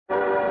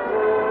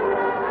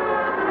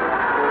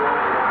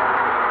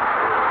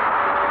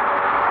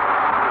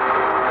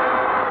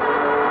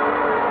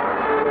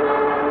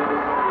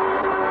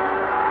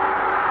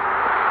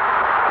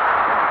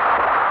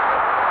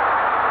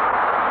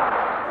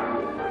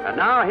And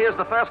now here's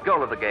the first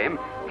goal of the game,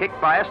 kicked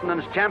by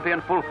Essendon's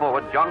champion full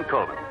forward, John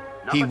Coleman.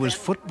 He was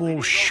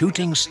football's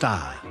shooting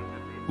star.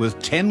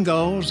 With 10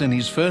 goals in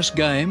his first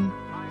game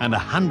and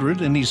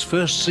 100 in his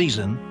first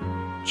season,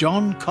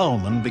 John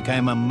Coleman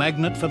became a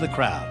magnet for the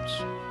crowds.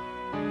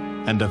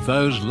 And of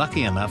those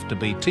lucky enough to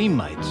be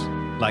teammates,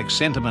 like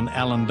centreman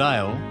Alan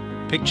Dale,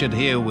 pictured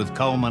here with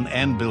Coleman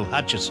and Bill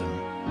Hutchison,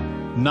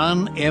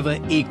 none ever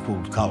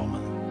equalled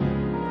Coleman.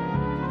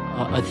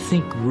 I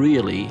think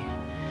really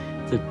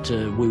that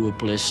we were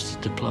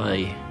blessed to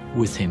play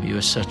with him. He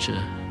was such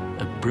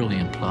a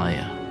brilliant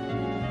player.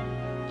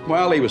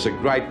 Well, he was a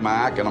great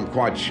mark, and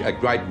a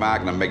great mark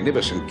and a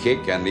magnificent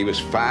kick, and he was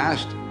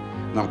fast.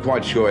 And I'm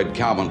quite sure had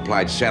Coleman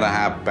played centre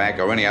half back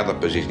or any other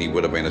position, he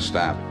would have been a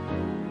star.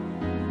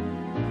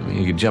 I mean,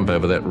 you could jump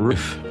over that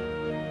roof.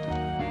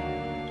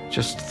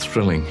 Just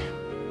thrilling.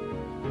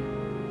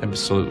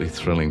 Absolutely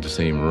thrilling to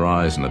see him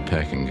rise in the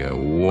pack and go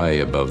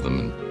way above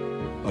them.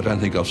 I don't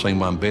think I've seen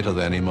one better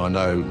than him. I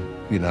know,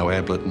 you know,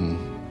 Ablett and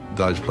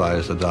those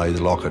players today, the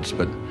Locketts,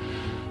 but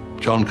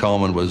John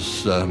Coleman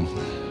was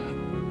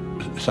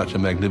such a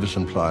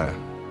magnificent player.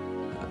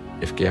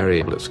 If Gary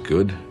Ablett's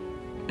good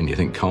and you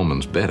think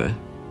Coleman's better,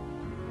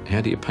 how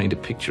do you paint a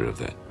picture of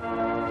that?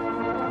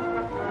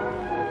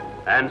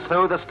 And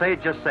so the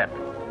stage is set.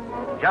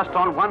 Just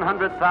on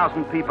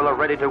 100,000 people are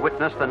ready to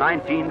witness the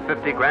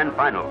 1950 Grand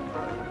Final.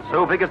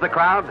 So big is the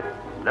crowd,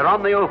 they're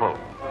on the oval.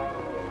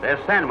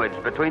 They're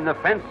sandwiched between the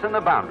fence and the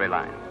boundary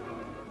line.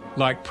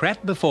 Like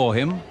Pratt before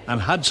him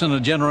and Hudson a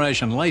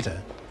generation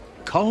later,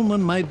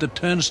 Coleman made the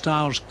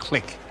turnstiles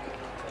click.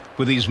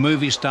 With his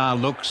movie star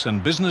looks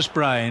and business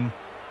brain,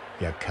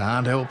 you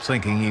can't help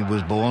thinking he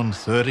was born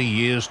 30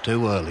 years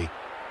too early.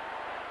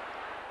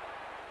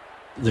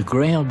 The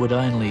ground would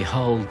only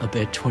hold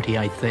about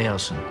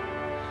 28,000,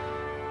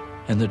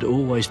 and there'd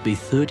always be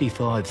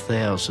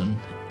 35,000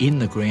 in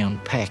the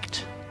ground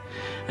packed.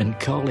 And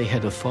Coley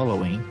had a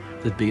following.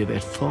 There'd be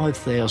about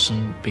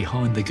 5,000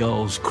 behind the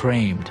goals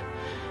crammed.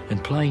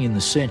 And playing in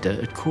the centre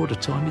at quarter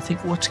time, you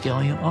think, what's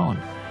going on?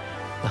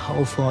 The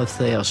whole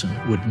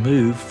 5,000 would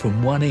move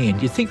from one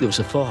end. You'd think there was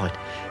a fight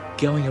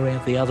going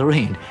around the other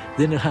end.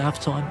 Then at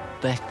half-time,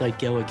 back they'd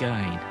go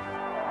again.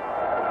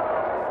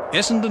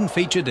 Essendon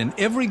featured in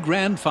every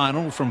grand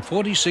final from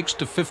 46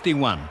 to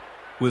 51,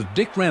 with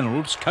Dick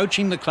Reynolds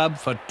coaching the club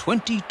for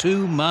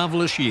 22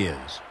 marvellous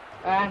years.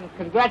 And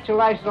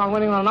congratulations on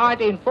winning the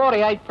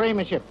 1948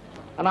 premiership.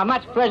 And I'm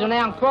much pleasure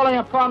now in calling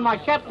upon my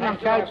captain and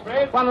coach,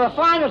 one of the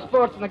finest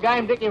sports in the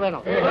game, Dickie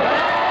Reynolds. Break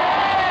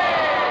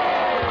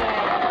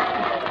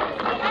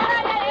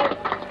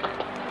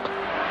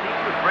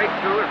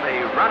through as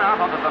they run out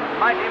onto the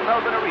mighty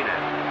Melbourne Arena.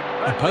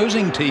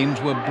 Opposing teams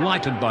were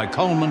blighted by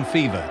Coleman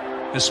fever,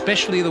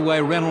 especially the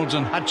way Reynolds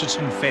and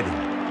Hutchison fed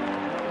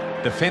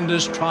him.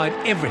 Defenders tried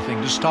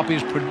everything to stop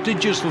his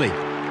prodigious leap,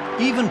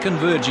 even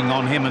converging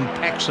on him in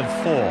packs of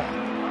 4.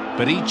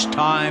 But each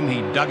time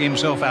he dug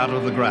himself out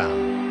of the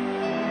ground.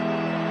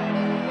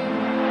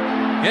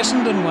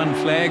 Essendon won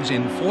flags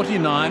in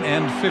 49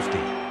 and 50,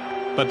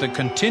 but the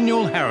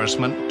continual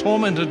harassment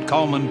tormented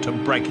Coleman to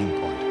breaking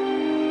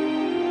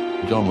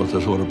point. John was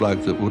the sort of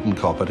bloke that wouldn't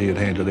cop it, he'd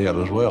hand it out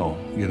as well.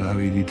 You know,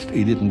 he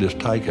didn't just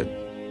take it.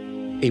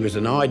 He was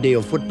an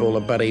ideal footballer,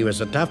 but he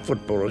was a tough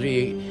footballer.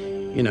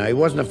 You know, he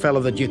wasn't a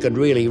fellow that you could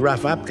really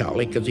rough up,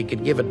 Coley, because he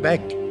could give it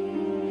back.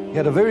 He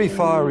had a very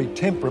fiery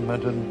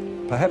temperament,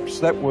 and perhaps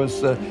that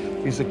was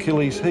his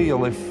Achilles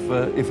heel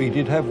if he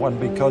did have one,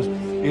 because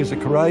he was a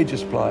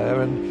courageous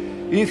player,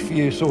 and if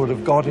you sort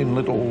of got in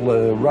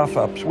little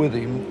rough-ups with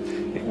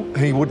him,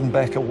 he wouldn't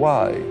back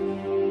away.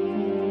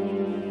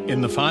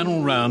 In the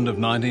final round of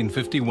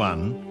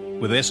 1951,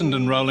 with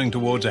Essendon rolling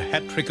towards a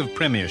hat-trick of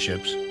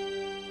premierships,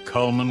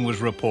 Coleman was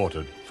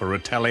reported for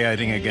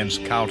retaliating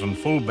against Carlton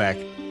fullback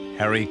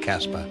Harry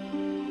Casper.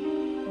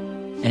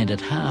 And at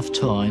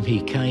half-time,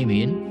 he came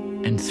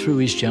in and threw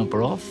his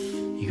jumper off.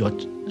 He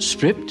got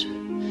stripped,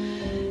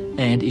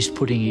 and he's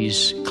putting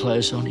his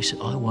clothes on. He said,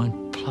 I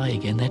won't play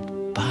again.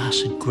 That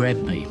bastard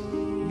grabbed me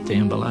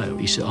down below.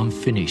 He said, I'm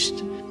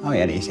finished. Oh, he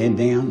had his head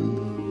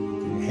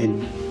down,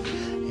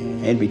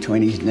 head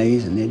between his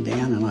knees and head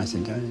down, and I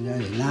said,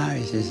 no,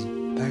 he says,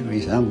 Bugger,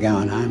 he said, I'm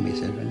going home. He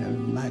said,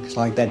 blokes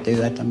like that do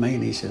that to me,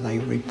 and he said, they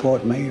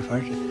report me for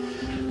it.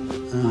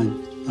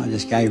 And I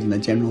just gave him the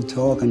general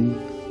talk and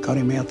got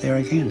him out there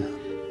again.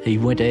 He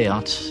went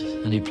out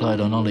and he played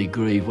on Ollie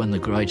Grieve, one of the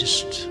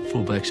greatest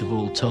fullbacks of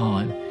all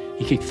time.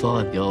 He kicked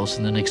 5 goals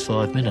in the next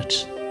 5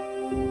 minutes.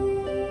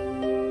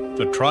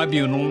 The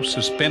tribunal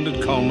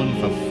suspended Coleman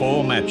for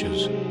 4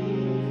 matches.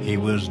 He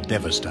was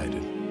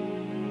devastated.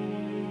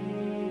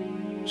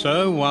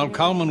 So, while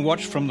Coleman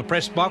watched from the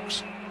press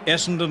box,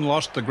 Essendon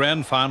lost the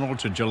grand final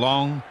to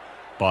Geelong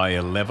by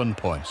 11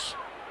 points.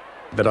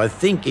 But I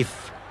think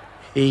if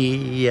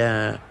he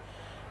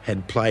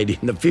had played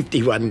in the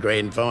 51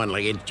 grand final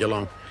against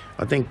Geelong,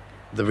 I think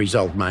the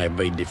result may have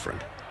been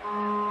different.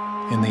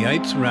 In the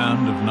 8th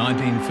round of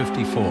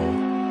 1954,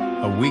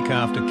 a week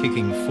after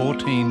kicking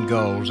 14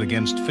 goals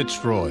against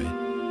Fitzroy,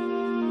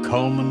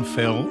 Coleman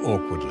fell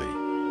awkwardly.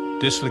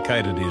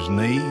 dislocated his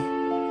knee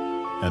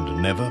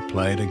and never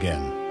played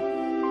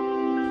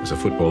again. As a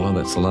footballer,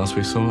 that's the last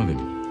we saw of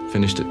him.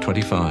 Finished at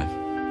 25.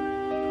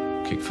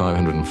 Kicked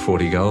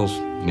 540 goals,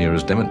 near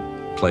as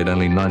Demet. Played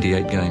only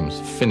 98 games.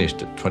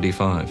 Finished at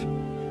 25.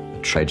 A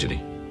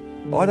tragedy.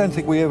 I don't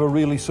think we ever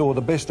really saw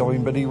the best of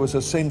him, but he was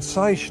a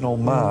sensational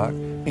mark,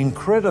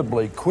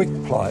 incredibly quick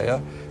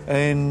player,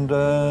 and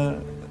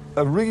a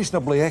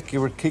reasonably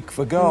accurate kick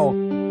for goal.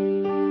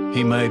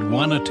 He made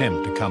one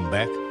attempt to come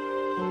back,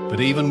 but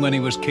even when he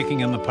was kicking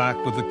in the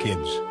park with the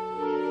kids,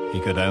 he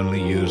could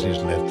only use his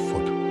left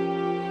foot.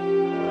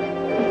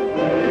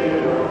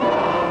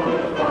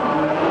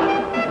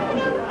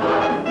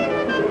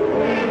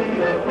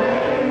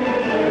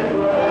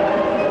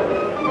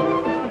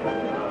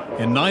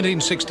 In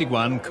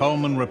 1961,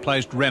 Coleman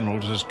replaced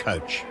Reynolds as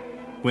coach,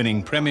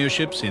 winning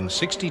premierships in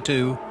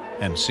 62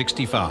 and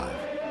 65.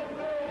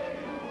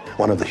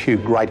 One of the few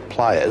great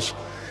players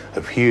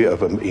of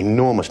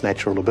enormous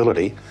natural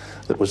ability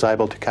that was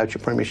able to coach a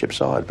premiership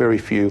side. Very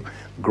few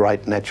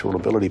great natural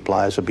ability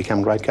players have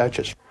become great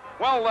coaches.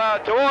 Well,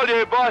 to all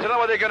you boys, I don't know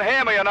whether you can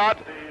hear me or not,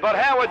 but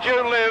how would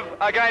you live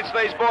against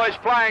these boys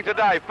playing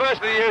today?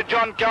 Firstly, you,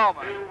 John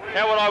Coleman.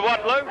 How would I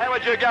what, Lou? How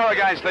would you go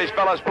against these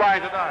fellas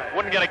playing today?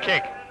 Wouldn't get a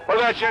kick. What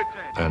about you,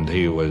 Tim? And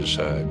he was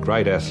a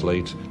great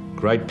athlete,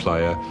 great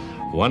player,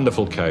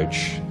 wonderful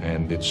coach,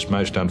 and it's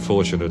most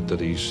unfortunate that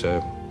his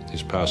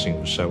passing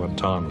was so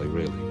untimely,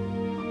 really.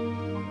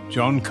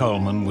 John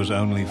Coleman was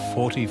only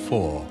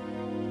 44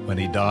 when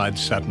he died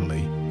suddenly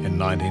in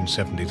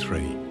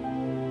 1973.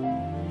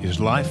 His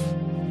life,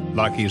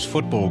 like his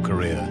football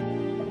career,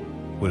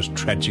 was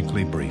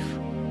tragically brief.